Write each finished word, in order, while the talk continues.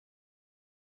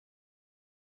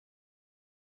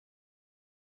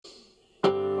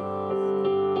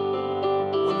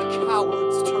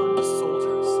cowards turn to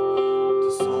soldiers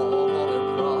to solve all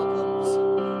their problems.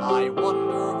 I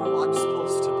wonder who I'm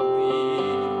supposed to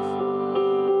believe.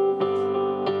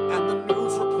 And the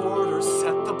news reporters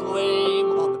set the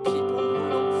blame on the people who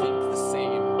don't think the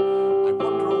same. I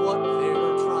wonder what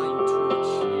they're trying to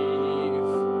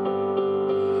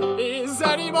achieve. Is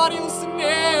anybody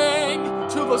listening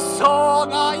to the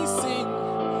song I sing?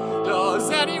 Does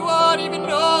anyone even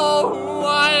know who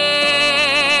I am?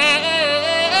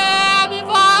 If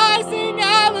I sing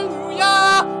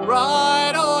hallelujah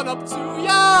right on up to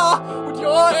ya, would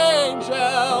your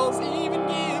angels even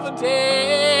give a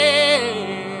damn?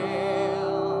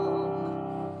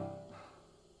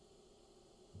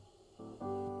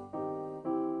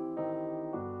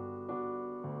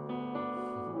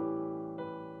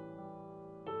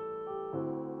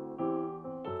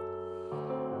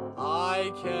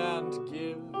 I can't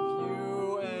give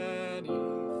you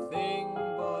anything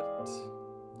but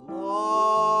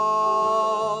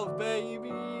love,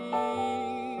 baby.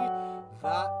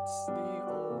 That's the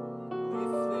only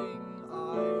thing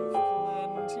I've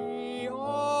plenty of,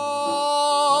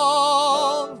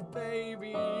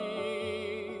 baby.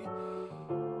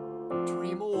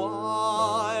 Dream a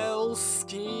while,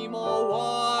 scheme a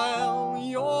while,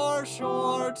 you're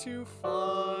sure to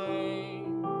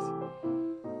find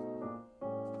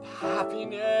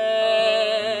happiness,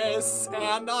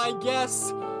 and I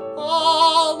guess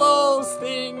all those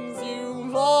things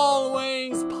you've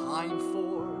always pined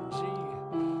for.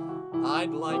 Gee,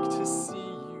 I'd like to see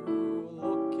you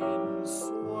looking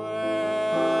swell,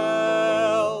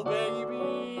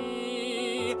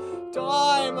 baby.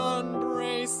 Diamond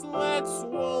bracelets,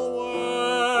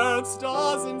 Woolworths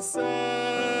doesn't sell,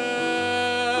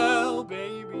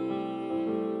 baby.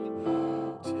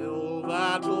 Till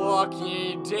that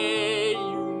lucky day,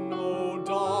 you know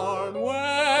darn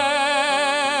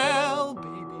well,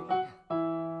 baby,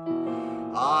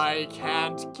 I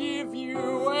can't give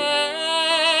you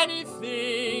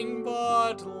anything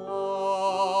but love.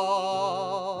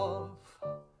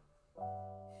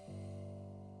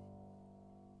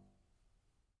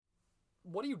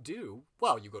 What do?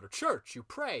 Well, you go to church, you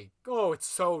pray. Oh, it's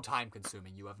so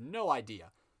time-consuming, you have no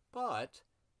idea. But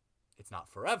it's not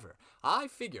forever. I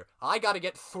figure I gotta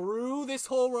get through this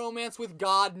whole romance with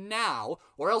God now,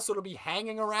 or else it'll be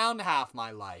hanging around half my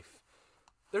life.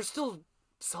 There's still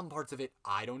some parts of it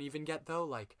I don't even get, though.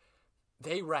 Like,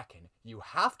 they reckon you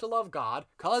have to love God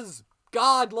 'cause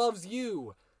God loves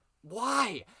you.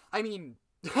 Why? I mean,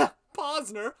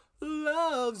 Posner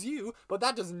loves you, but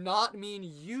that does not mean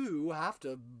you have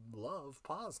to love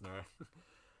Posner.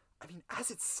 I mean, as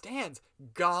it stands,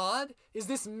 God is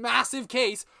this massive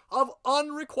case of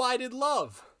unrequited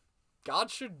love. God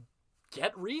should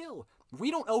get real. We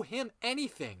don't owe him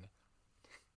anything.